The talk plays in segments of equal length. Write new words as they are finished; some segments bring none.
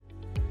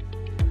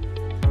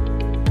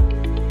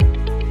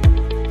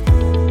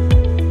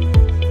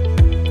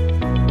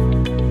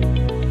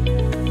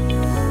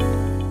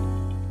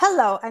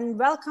and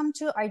welcome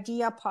to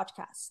Idea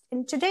Podcast.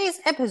 In today's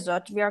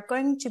episode, we are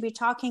going to be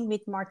talking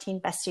with Martin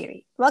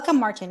Bassiri. Welcome,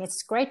 Martin.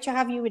 It's great to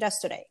have you with us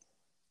today.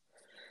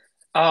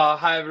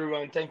 Hi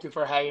everyone, thank you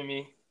for having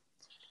me.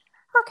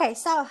 Okay,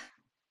 so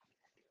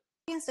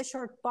against a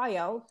short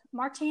bio,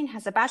 Martin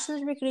has a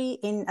bachelor's degree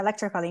in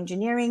electrical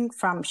engineering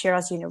from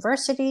Shiraz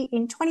University.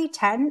 In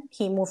 2010,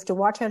 he moved to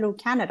Waterloo,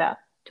 Canada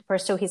to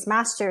pursue his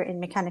master in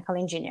mechanical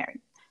engineering.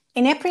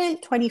 In April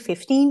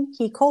 2015,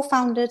 he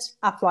co-founded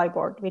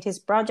Applyboard with his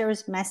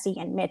brothers Messi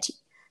and Meti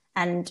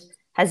and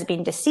has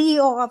been the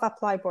CEO of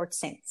Applyboard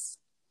since.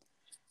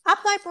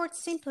 Applyboard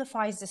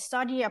simplifies the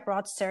study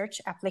abroad search,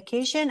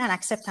 application, and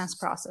acceptance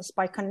process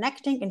by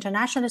connecting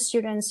international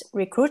students,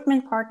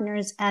 recruitment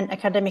partners, and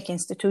academic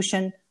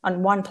institutions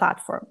on one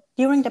platform.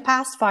 During the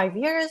past 5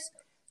 years,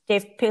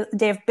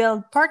 they've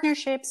built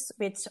partnerships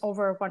with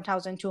over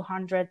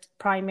 1,200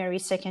 primary,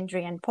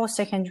 secondary, and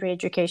post-secondary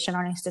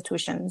educational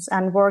institutions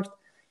and worked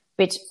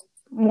with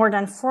more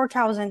than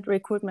 4,000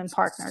 recruitment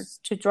partners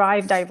to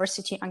drive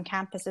diversity on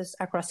campuses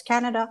across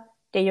Canada,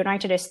 the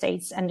United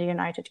States, and the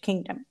United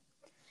Kingdom.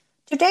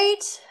 To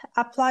date,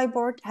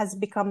 Applyboard has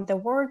become the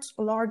world's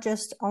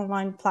largest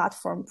online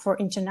platform for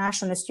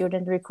international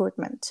student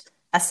recruitment,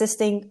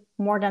 assisting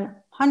more than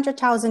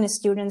 100,000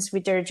 students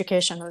with their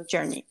educational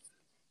journey.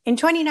 In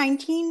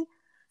 2019,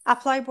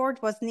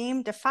 Applyboard was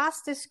named the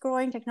fastest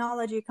growing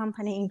technology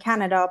company in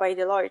Canada by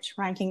Deloitte,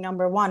 ranking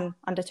number 1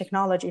 on the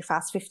Technology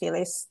Fast 50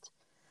 list.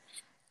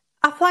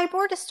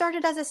 Applyboard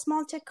started as a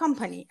small tech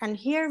company, and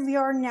here we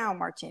are now,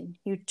 Martin.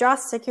 You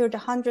just secured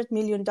 $100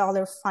 million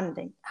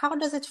funding. How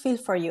does it feel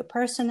for you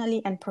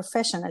personally and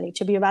professionally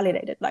to be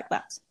validated like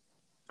that?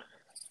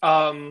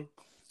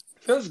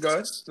 Feels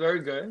good,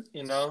 very good.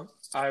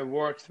 I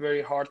worked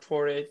very hard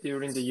for it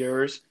during the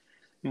years.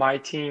 My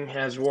team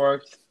has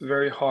worked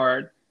very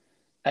hard,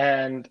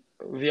 and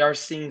we are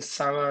seeing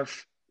some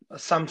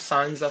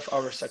signs of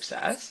our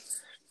success.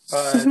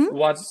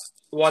 But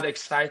what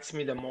excites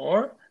me the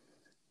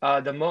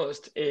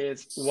most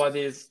is what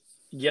is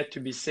yet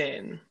to be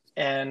seen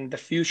and the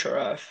future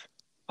of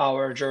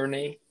our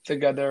journey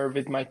together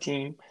with my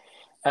team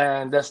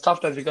and the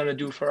stuff that we're going to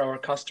do for our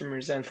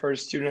customers and for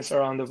students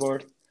around the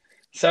world.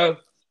 So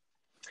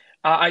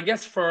I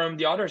guess from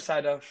the other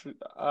side,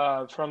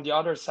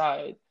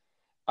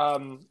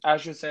 I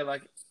should say,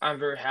 I'm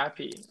very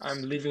happy.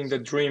 I'm living the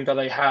dream that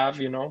I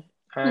have,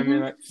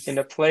 I'm in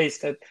a place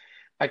that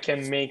I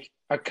can make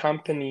a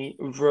company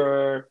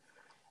where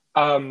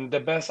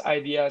the best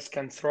ideas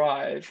can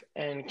thrive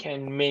and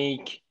can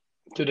make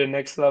to the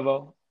next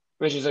level,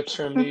 which is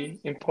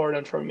extremely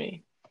important for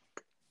me.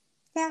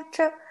 Yeah,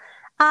 true.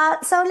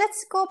 So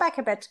let's go back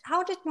a bit.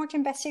 How did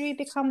Martin Bassiri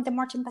become the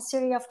Martin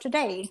Bassiri of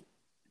today?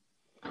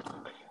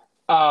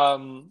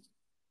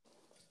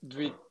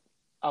 With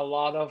a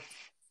lot of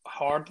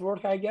hard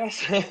work, I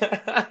guess.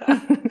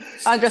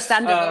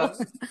 Understandable.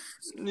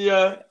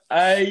 Yeah,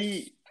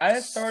 I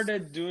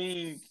started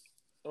doing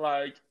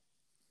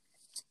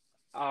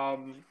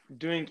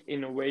doing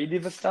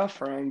innovative stuff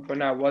from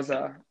when I was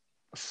a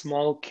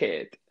small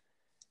kid.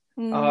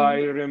 I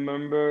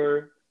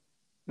remember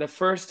the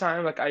first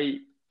time I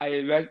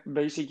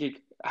basically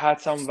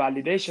had some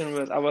validation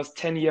was I was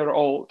 10-year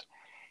old,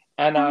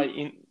 and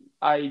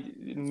I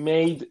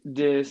made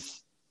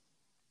this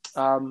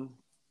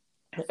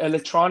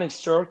electronic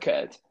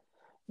circuit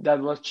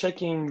that was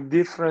checking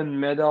different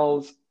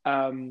metals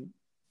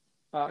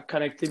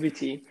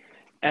connectivity,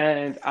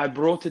 and I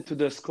brought it to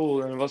the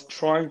school and was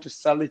trying to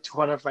sell it to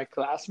one of my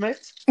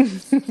classmates.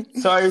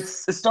 So it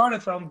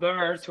started from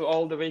there to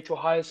all the way to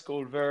high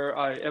school, where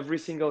every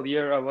single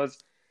year I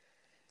was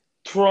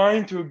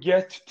trying to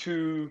get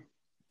to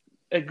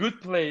a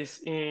good place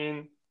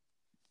in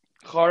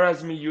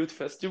Khwarazmi Youth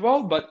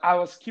Festival, but I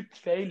was keep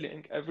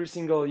failing every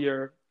single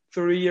year.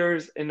 3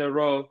 years in a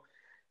row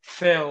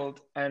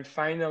failed, and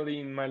finally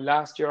in my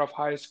last year of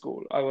high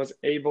school I was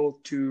able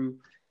to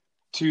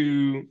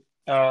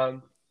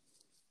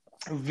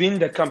win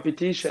the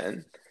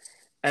competition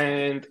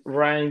and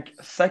rank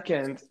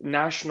second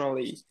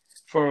nationally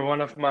for one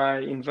of my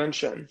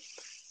inventions.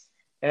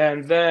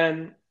 And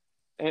then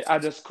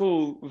at the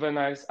school, when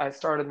I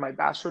started my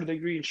bachelor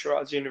degree in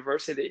Shiraz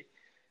University,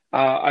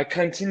 I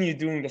continued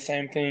doing the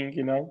same thing,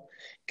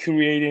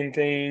 creating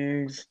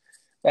things,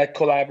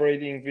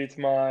 collaborating with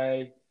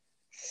my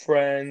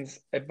friends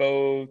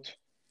about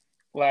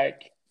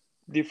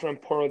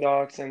different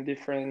products and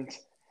different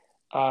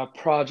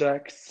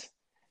projects.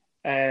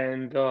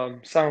 And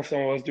some of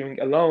them I was doing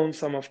alone,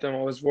 some of them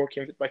I was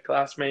working with my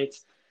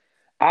classmates.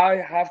 I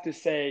have to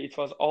say it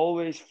was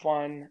always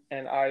fun,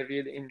 and I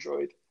really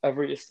enjoyed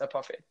every step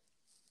of it.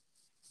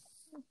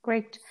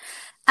 Great.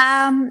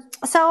 When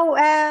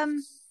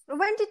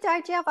did the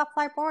idea of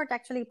Applyboard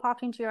actually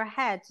pop into your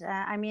head?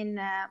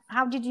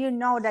 How did you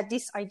know that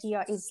this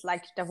idea is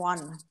the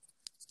one?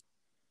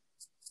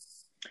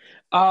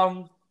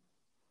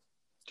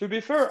 To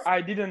be fair,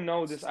 I didn't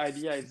know this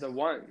idea is the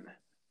one.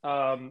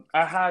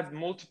 I had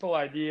multiple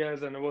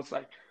ideas and I was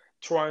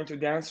trying to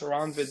dance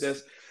around with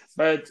this,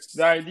 but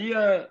the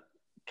idea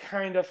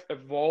kind of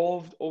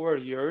evolved over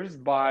years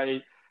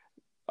by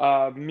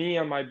me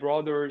and my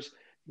brothers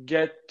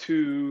get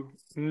to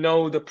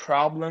know the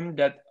problem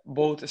that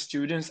both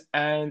students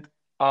and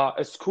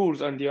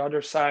schools on the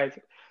other side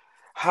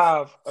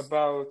have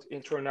about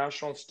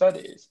international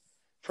studies.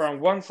 From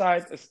one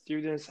side,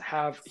 students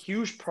have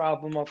huge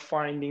problem of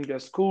finding the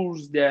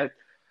schools that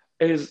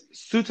is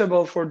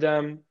suitable for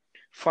them,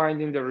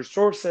 finding the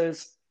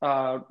resources,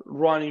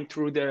 running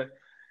through the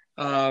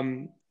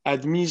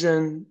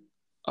admission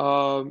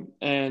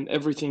and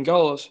everything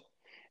else.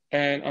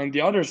 And on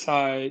the other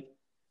side,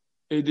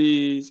 it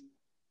is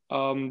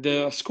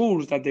the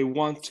schools that they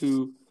want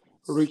to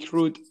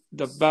recruit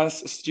the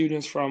best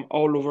students from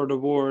all over the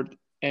world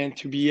and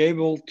to be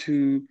able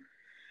to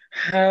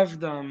have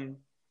them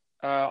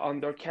on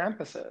their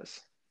campuses.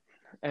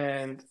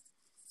 And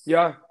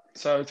yeah,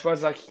 so it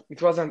was like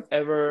it wasn't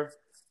ever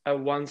a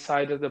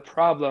one-sided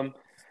problem,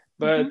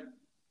 but Mm-hmm.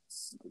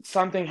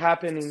 something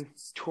happened in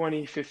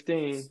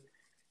 2015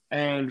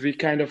 and we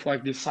kind of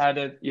like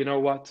decided, you know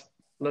what,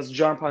 let's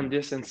jump on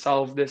this and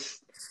solve this.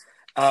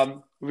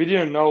 We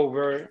didn't know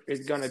where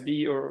it's gonna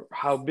be or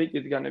how big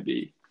it's gonna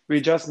be. We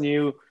just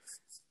knew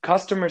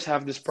customers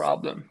have this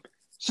problem,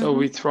 so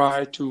we Mm-hmm.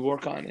 try to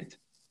work on it.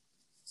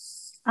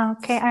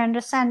 Okay, I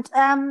understand.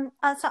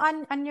 So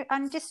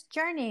on this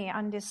journey,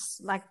 on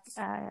this like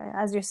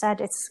as you said,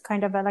 it's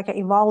kind of like an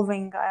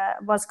evolving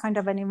was kind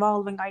of an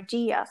evolving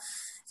idea.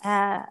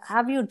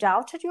 Have you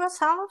doubted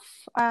yourself?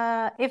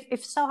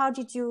 If so, how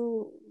did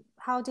you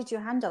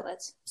handle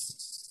it?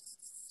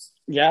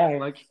 Yeah,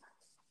 like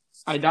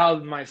I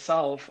doubted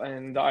myself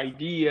and the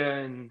idea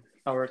and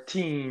our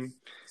team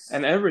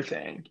and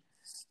everything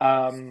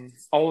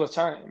all the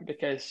time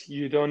because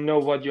you don't know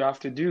what you have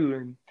to do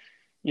and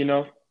you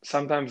know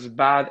sometimes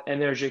bad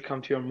energy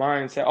come to your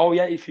mind and say, oh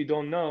yeah, if you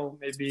don't know,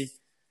 maybe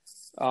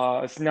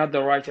it's not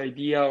the right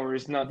idea or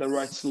it's not the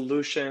right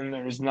solution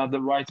or it's not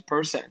the right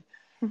person.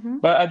 Mm-hmm.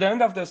 But at the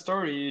end of the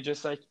story, you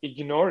just like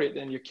ignore it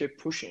and you keep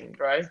pushing,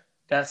 right?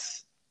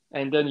 That's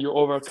and then you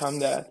overcome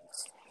that.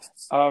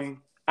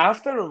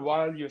 After a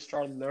while, you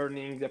start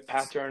learning the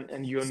pattern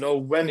and you know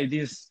when it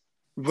is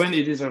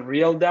a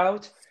real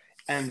doubt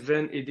and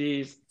when it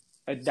is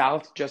a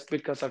doubt just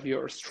because of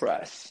your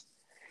stress.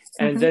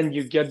 And Mm-hmm. then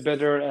you get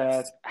better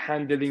at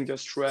handling the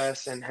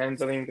stress and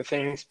handling the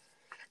things.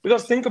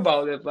 Because think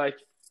about it, like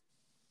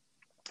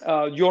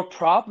your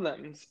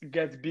problems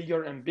get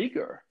bigger and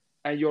bigger,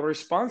 and your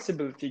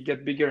responsibility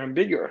get bigger and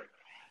bigger.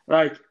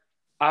 Like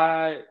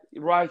I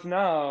right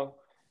now,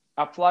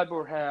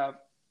 Applyboard have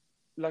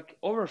like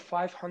over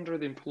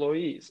 500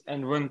 employees,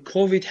 and when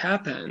COVID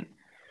happened,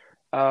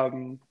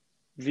 um,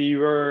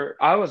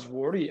 I was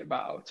worried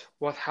about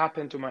what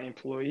happened to my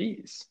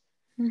employees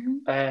Mm-hmm.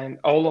 and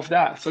all of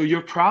that. So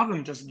your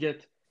problem just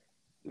get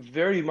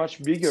very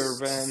much bigger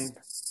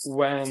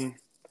when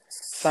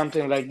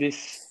something like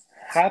this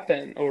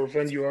happen or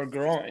when you are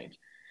growing.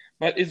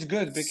 But it's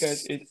good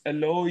because it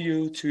allow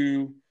you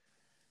to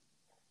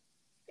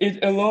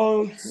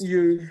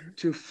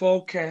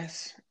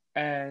focus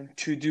and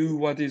to do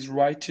what is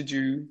right to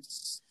do,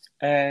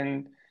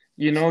 and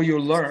you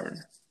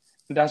learn.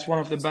 That's one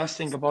of the best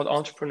thing about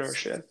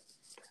entrepreneurship.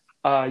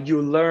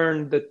 You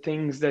learn the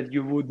things that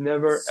you would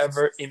never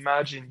ever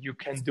imagine you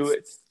can do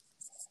it.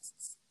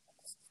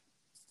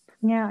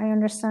 Yeah, I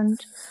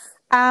understand.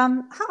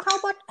 How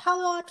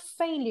about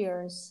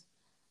failures?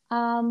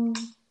 Um,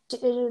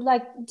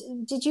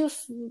 did you?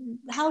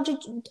 How did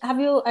have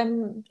you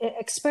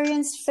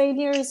experienced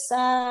failures?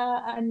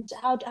 And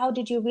how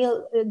did you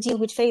deal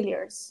with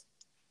failures?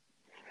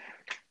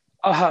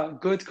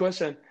 Good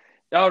question.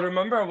 Yeah, I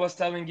remember I was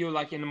telling you,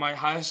 like in my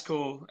high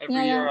school, Yeah,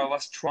 every year yeah. I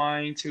was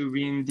trying to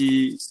win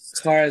the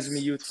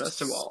Kharazmi Youth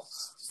Festival,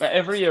 but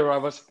every year I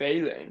was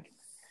failing.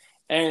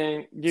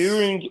 And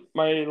during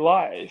my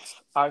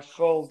life, I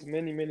failed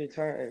many, many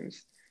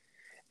times.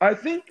 I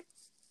think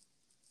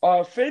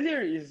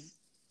failure is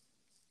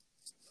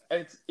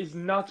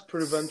not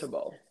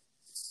preventable,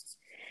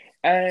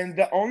 and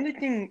the only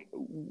thing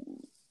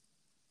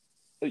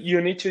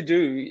you need to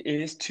do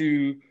is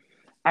to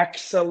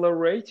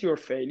accelerate your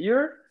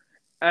failure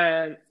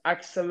and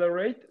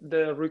accelerate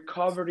the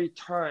recovery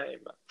time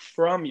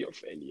from your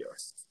failure.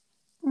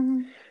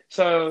 Mm-hmm.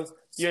 So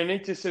you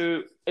need to,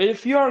 so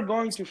if you are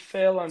going to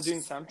fail on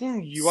doing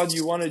something, what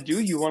you want to do,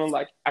 you want to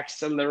like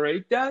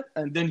accelerate that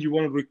and then you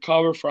want to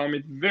recover from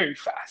it very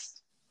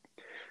fast.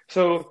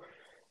 So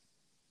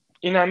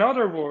in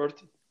another word,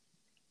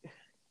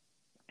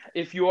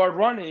 if you are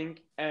running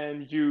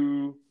and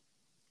you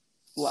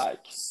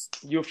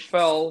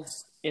fell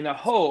in a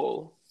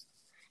hole,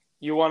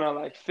 you want to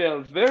like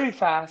fail very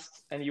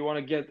fast and you want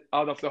to get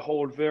out of the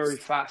hole very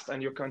fast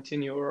and you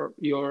continue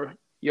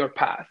your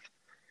path.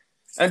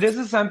 And this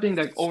is something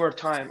that over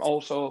time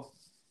also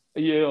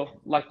you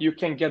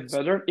can get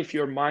better if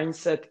your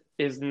mindset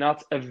is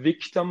not a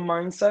victim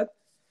mindset.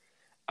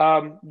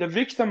 The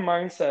victim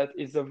mindset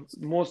is the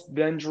most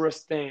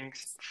dangerous thing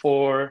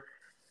for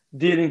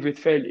dealing with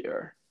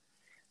failure.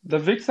 The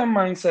victim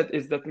mindset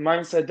is that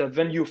mindset that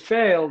when you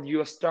fail,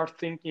 you start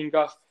thinking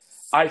of,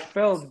 I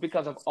failed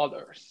because of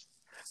others.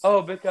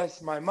 Oh,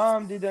 because my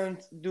mom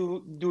didn't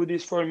do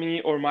this for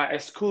me, or my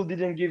school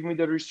didn't give me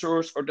the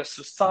resource, or the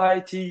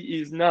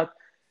society is not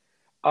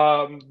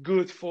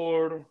good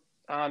for,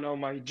 I don't know,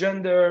 my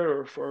gender,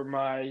 or for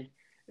my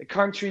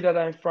country that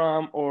I'm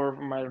from, or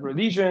my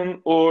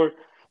religion, or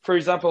for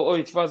example, oh,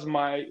 it was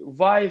my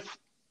wife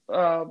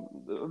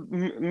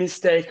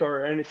mistake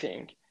or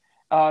anything.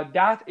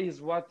 That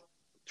is what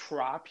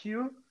trap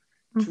you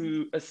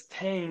to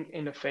staying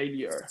in a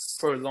failure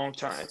for a long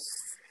time.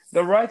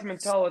 The right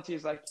mentality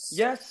is like,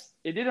 yes,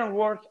 it didn't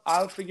work.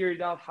 I'll figure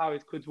it out how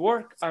it could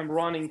work. I'm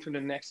running to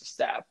the next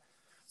step.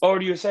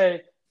 Or you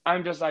say,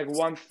 I'm just like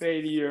one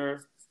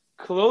failure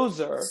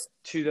closer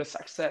to the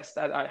success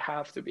that I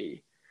have to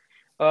be.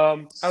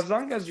 As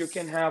long as you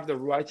can have the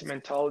right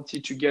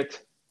mentality to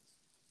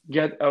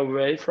get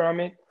away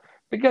from it,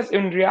 because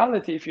in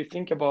reality, if you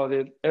think about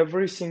it,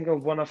 every single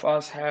one of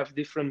us have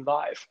different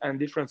life and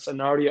different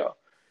scenario.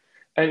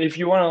 And if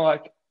you want to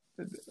like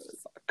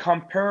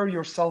compare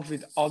yourself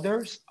with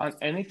others on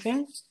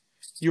anything,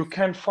 you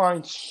can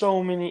find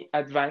so many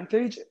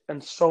advantages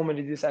and so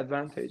many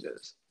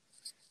disadvantages.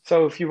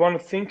 So if you want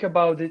to think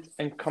about it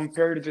and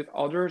compare it with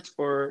others,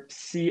 or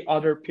see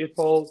other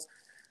people's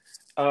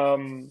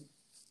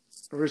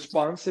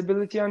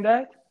responsibility on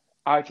that,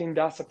 I think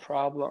that's a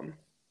problem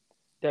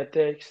that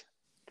takes.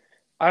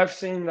 I've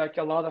seen like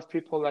a lot of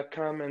people that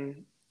come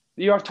and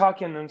you are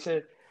talking and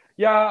say,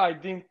 yeah, I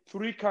did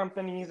 3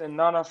 companies and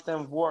none of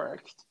them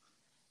worked.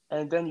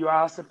 And then you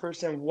ask the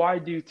person, why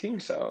do you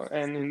think so?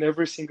 And in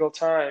every single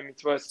time,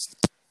 it was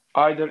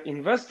either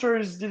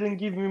investors didn't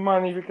give me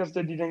money because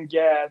they didn't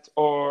get,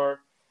 or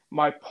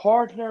my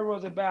partner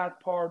was a bad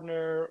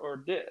partner,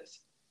 or this.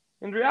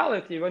 In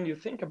reality, when you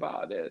think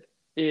about it,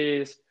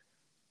 is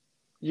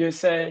you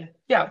say,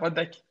 yeah, but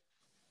like,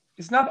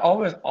 it's not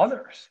always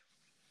others.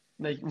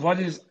 Like, what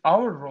is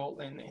our role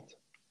in it?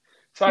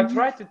 So I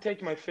tried to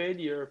take my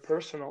failure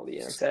personally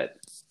and said,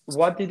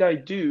 what did I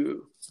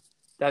do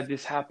that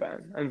this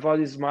happened, and what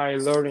is my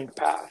learning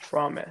path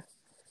from it?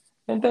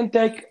 And then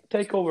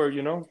take over,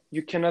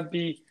 you cannot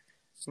be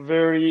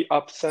very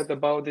upset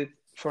about it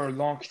for a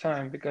long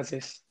time, because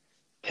it's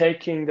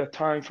taking the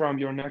time from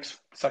your next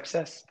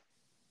success.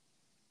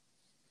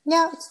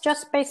 Yeah, it's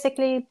just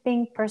basically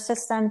being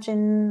persistent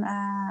in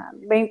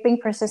being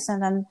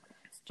persistent, and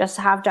just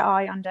have the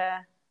eye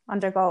on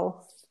the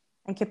goal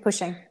and keep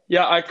pushing.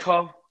 Yeah, I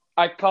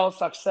call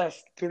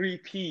success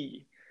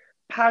 3P: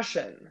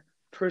 passion,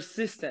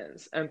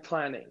 persistence, and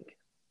planning.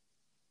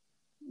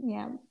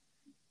 Yeah,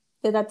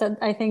 that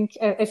I think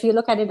if you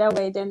look at it that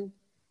way, then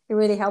it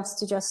really helps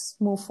to just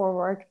move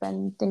forward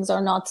when things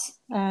are not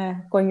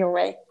going your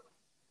way.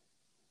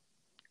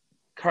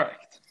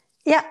 Correct.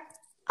 Yeah.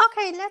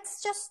 Okay,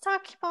 let's just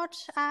talk about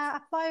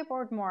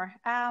Applyboard more.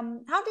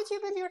 How did you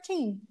build your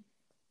team?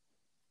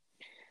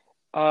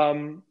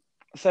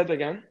 Say it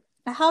again.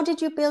 How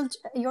did you build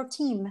your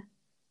team?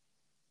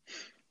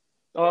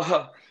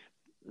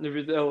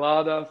 With a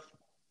lot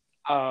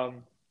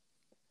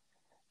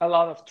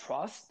of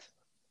trust.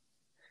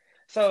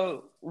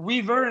 So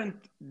we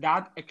weren't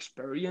that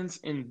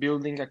experienced in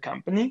building a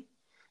company.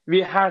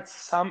 We had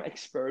some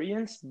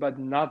experience, but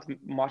not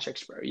much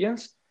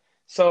experience.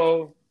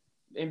 So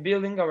in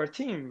building our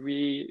team,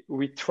 we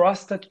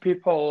trusted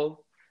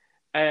people,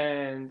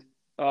 and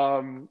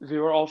we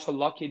were also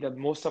lucky that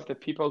most of the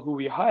people who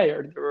we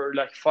hired were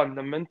like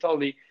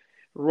fundamentally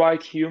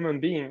right human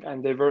being,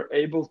 and they were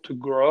able to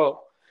grow.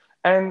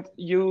 And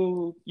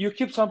you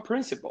keep some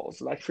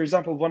principles. Like, for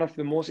example, one of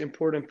the most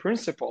important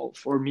principles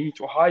for me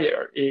to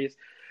hire is,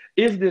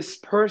 if this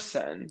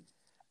person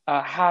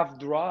have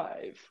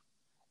drive,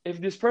 if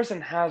this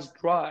person has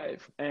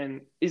drive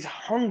and is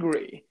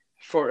hungry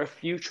for a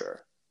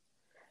future,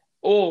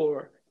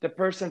 or the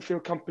person feel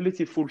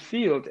completely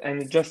fulfilled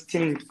and just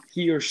think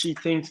he or she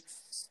thinks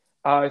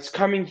it's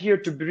coming here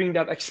to bring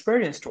that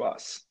experience to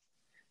us.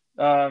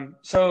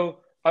 So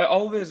I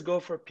always go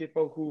for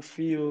people who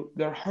feel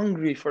they're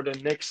hungry for the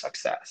next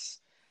success.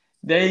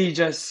 They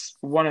just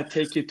want to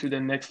take it to the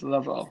next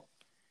level.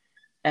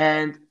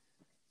 And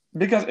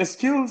because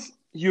skills,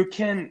 you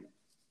can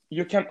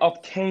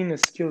obtain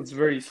skills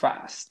very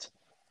fast.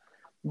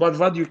 But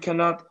what you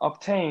cannot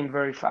obtain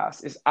very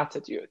fast is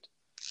attitude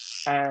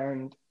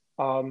and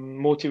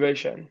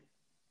motivation.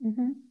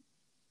 Mm-hmm.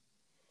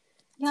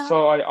 Yeah.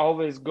 So I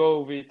always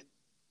go with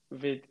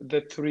the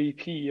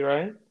 3P,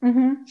 right?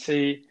 Mm-hmm.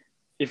 See,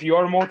 if you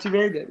are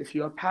motivated, if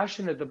you are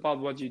passionate about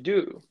what you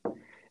do,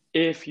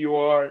 if you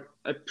are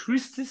a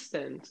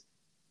persistent,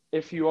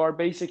 if you are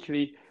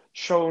basically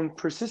shown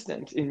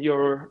persistent in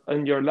your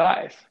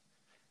life,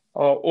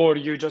 or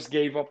you just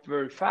gave up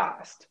very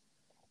fast.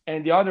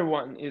 And the other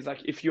one is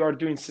like, if you are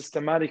doing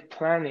systematic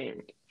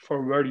planning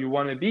for where you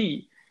want to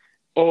be,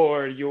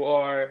 or you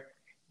are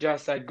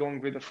just like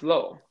going with the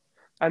flow.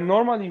 And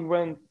normally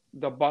when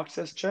the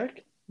boxes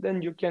check,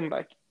 then you can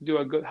like do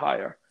a good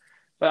hire.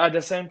 But at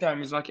the same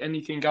time, it's like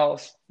anything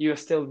else, you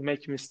still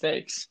make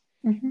mistakes.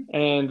 Mm-hmm.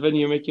 And when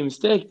you make a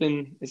mistake,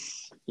 then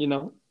it's,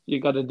 you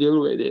got to deal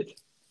with it.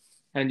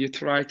 and you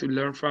try to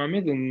learn from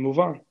it and move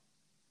on.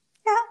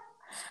 Yeah.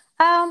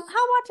 How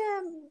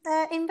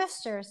about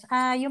investors?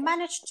 You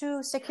managed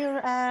to secure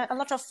a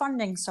lot of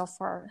funding so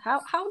far.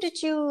 How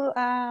did you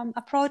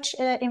approach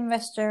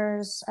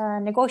investors,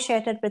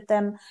 negotiated with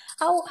them?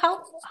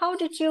 How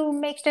did you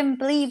make them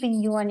believe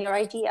in you and your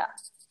idea?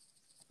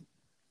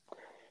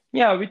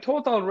 Yeah, we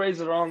total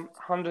raised around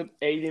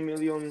 180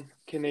 million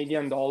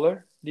Canadian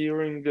dollar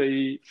during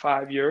the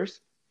 5 years.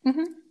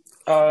 Mm-hmm.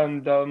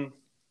 And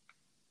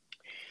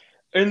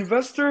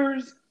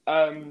investors,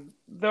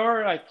 there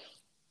are like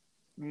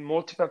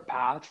multiple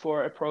paths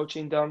for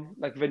approaching them.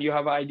 Like when you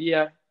have an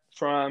idea,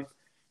 from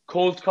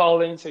cold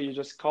calling, so you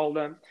just call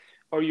them,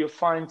 or you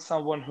find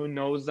someone who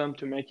knows them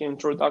to make an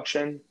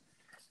introduction,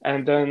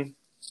 and then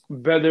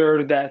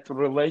better that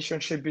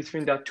relationship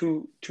between that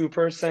two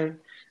person,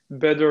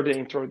 better the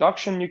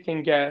introduction you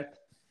can get,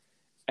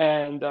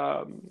 and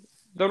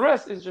the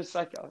rest is just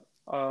like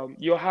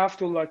you have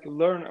to like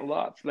learn a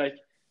lot. Like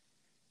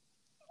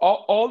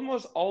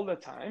almost all the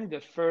time, the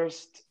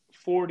first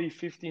 40,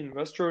 50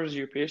 investors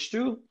you pitch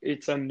to,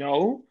 it's a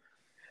no.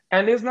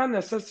 And it's not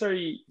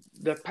necessarily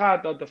the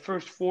path that the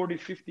first 40,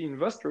 50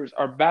 investors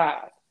are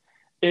bad.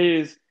 It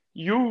is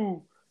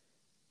you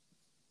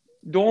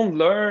don't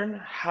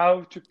learn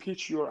how to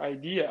pitch your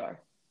idea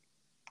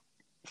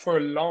for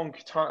a long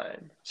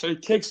time. So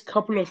it takes a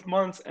couple of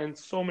months and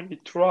so many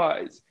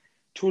tries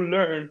to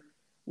learn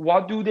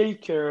what do they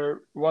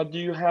care, what do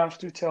you have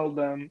to tell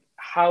them,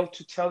 how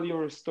to tell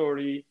your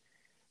story,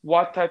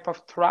 what type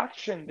of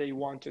traction they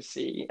want to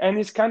see. And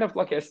it's kind of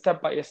like a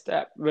step by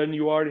step. When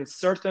you are in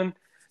certain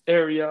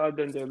area,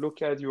 then they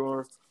look at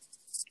your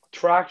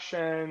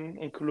traction,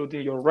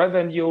 including your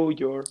revenue,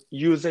 your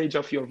usage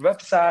of your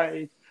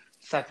website,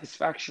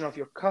 satisfaction of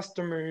your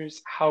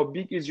customers, how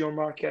big is your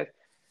market,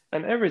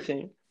 and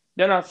everything.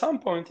 Then at some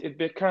point, it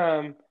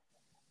becomes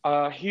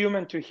a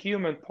human to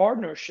human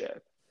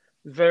partnership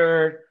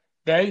where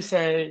they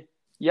say,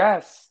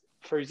 yes,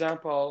 for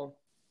example,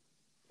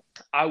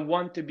 I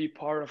want to be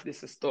part of this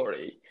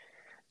story.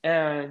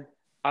 And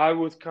I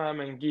would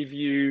come and give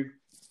you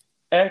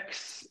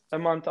X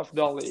amount of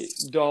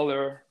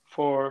dollar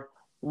for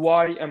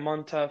Y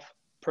amount of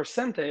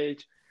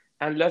percentage,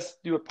 and let's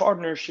do a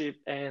partnership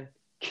and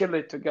kill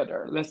it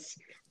together.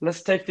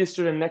 Let's take this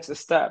to the next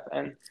step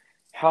and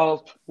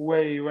help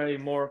way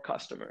more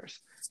customers.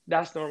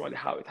 That's normally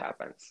how it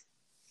happens.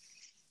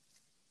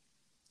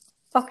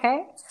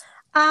 Okay.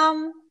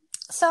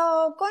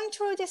 So going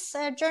through this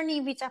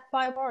journey with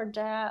Applyboard,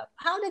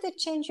 how did it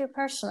change you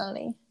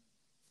personally?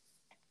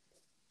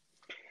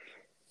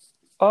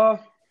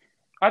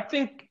 I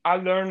think I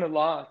learned a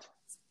lot.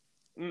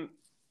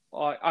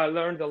 I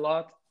learned a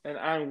lot, and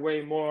I'm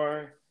way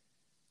more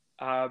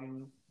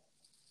um,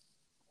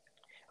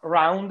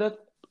 rounded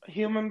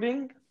human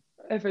being.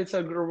 If it's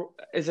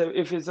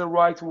if it's a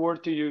right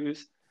word to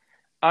use,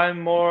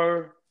 I'm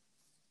more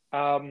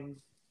um,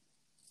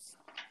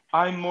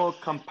 I'm more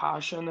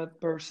compassionate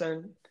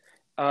person.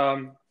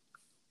 Um,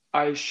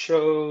 I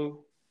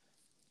show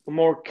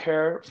more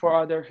care for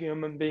other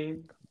human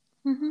being.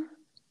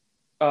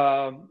 Mm-hmm.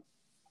 Um,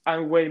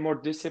 I'm way more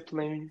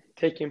disciplined,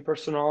 taking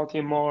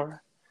personality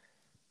more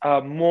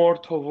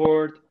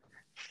toward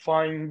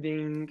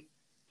finding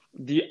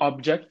the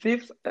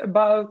objectives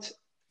about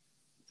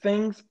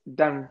things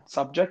than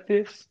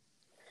subjectives.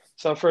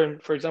 So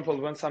for example,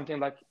 when something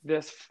like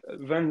this,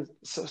 when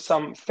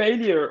some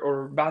failure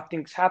or bad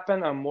things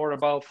happen, I'm more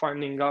about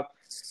finding out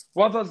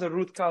what was the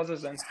root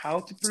causes and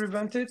how to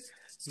prevent it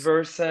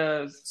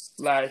versus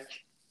like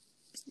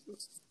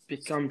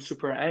become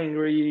super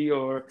angry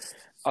or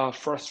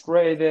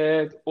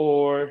frustrated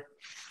or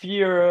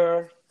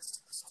fear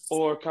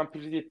or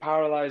completely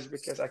paralyzed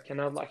because I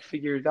cannot like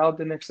figure it out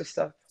the next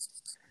step.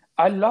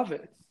 I love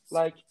it.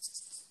 Like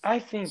I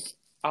think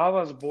I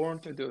was born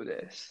to do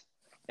this,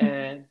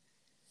 and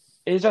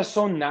it's just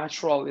so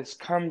natural. It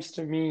comes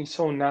to me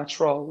so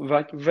natural.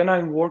 Like when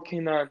I'm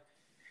working on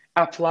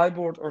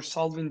Applyboard or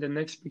solving the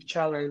next big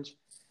challenge,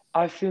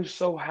 I feel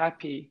so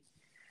happy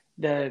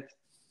that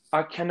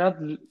I cannot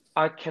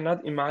I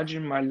cannot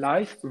imagine my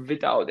life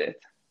without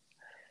it.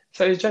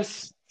 So it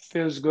just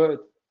feels good.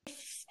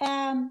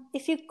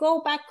 If you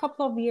go back a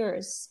couple of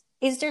years,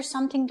 is there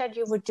something that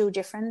you would do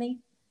differently?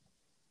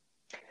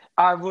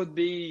 I would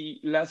be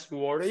less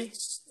worried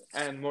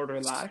and more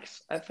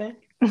relaxed, I think,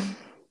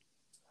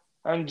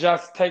 and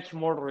just take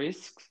more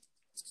risks.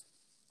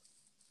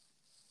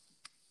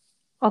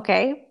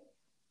 Okay.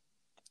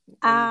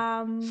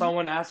 And Um,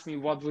 someone asked me,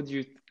 what would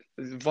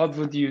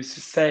you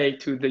say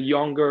to the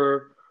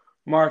younger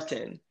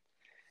Martin?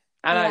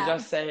 And I yeah.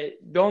 just say,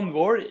 don't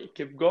worry,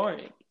 keep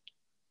going.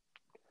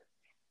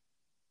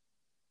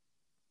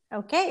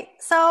 Okay.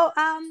 So,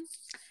 my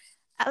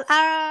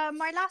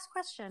last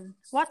question: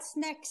 what's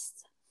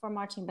next for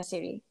Martin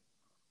Basiri?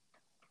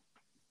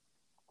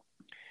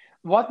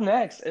 What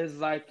next is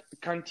like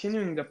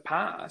continuing the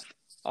path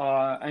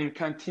and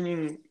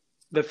continuing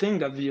the thing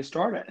that we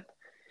started.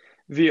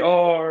 We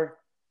are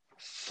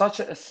such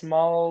a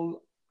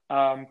small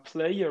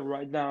player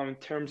right now in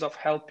terms of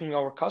helping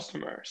our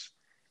customers.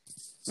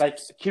 like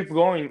keep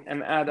going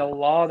and add a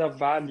lot of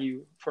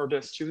value for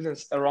the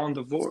students around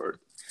the world.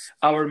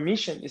 Our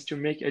mission is to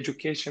make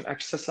education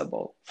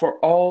accessible for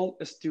all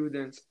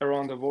students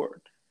around the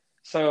world.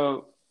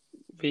 So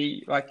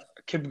we like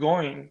keep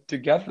going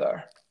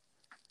together.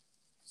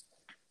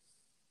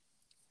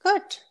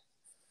 Good.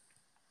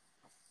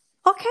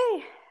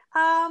 Okay.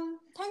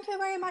 Thank you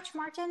very much,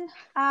 Martin.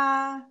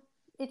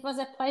 It was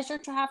a pleasure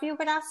to have you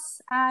with us,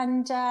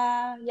 and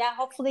yeah,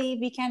 hopefully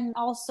we can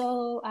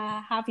also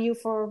have you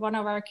for one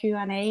of our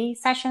Q&A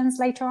sessions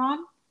later on.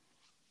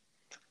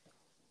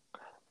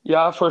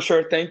 Yeah, for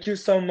sure. Thank you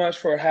so much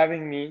for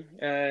having me,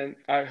 and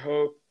I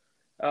hope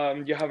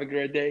you have a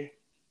great day.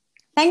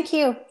 Thank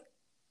you.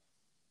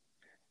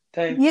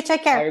 Thanks. You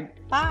take care.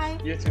 Bye.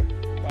 You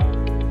too.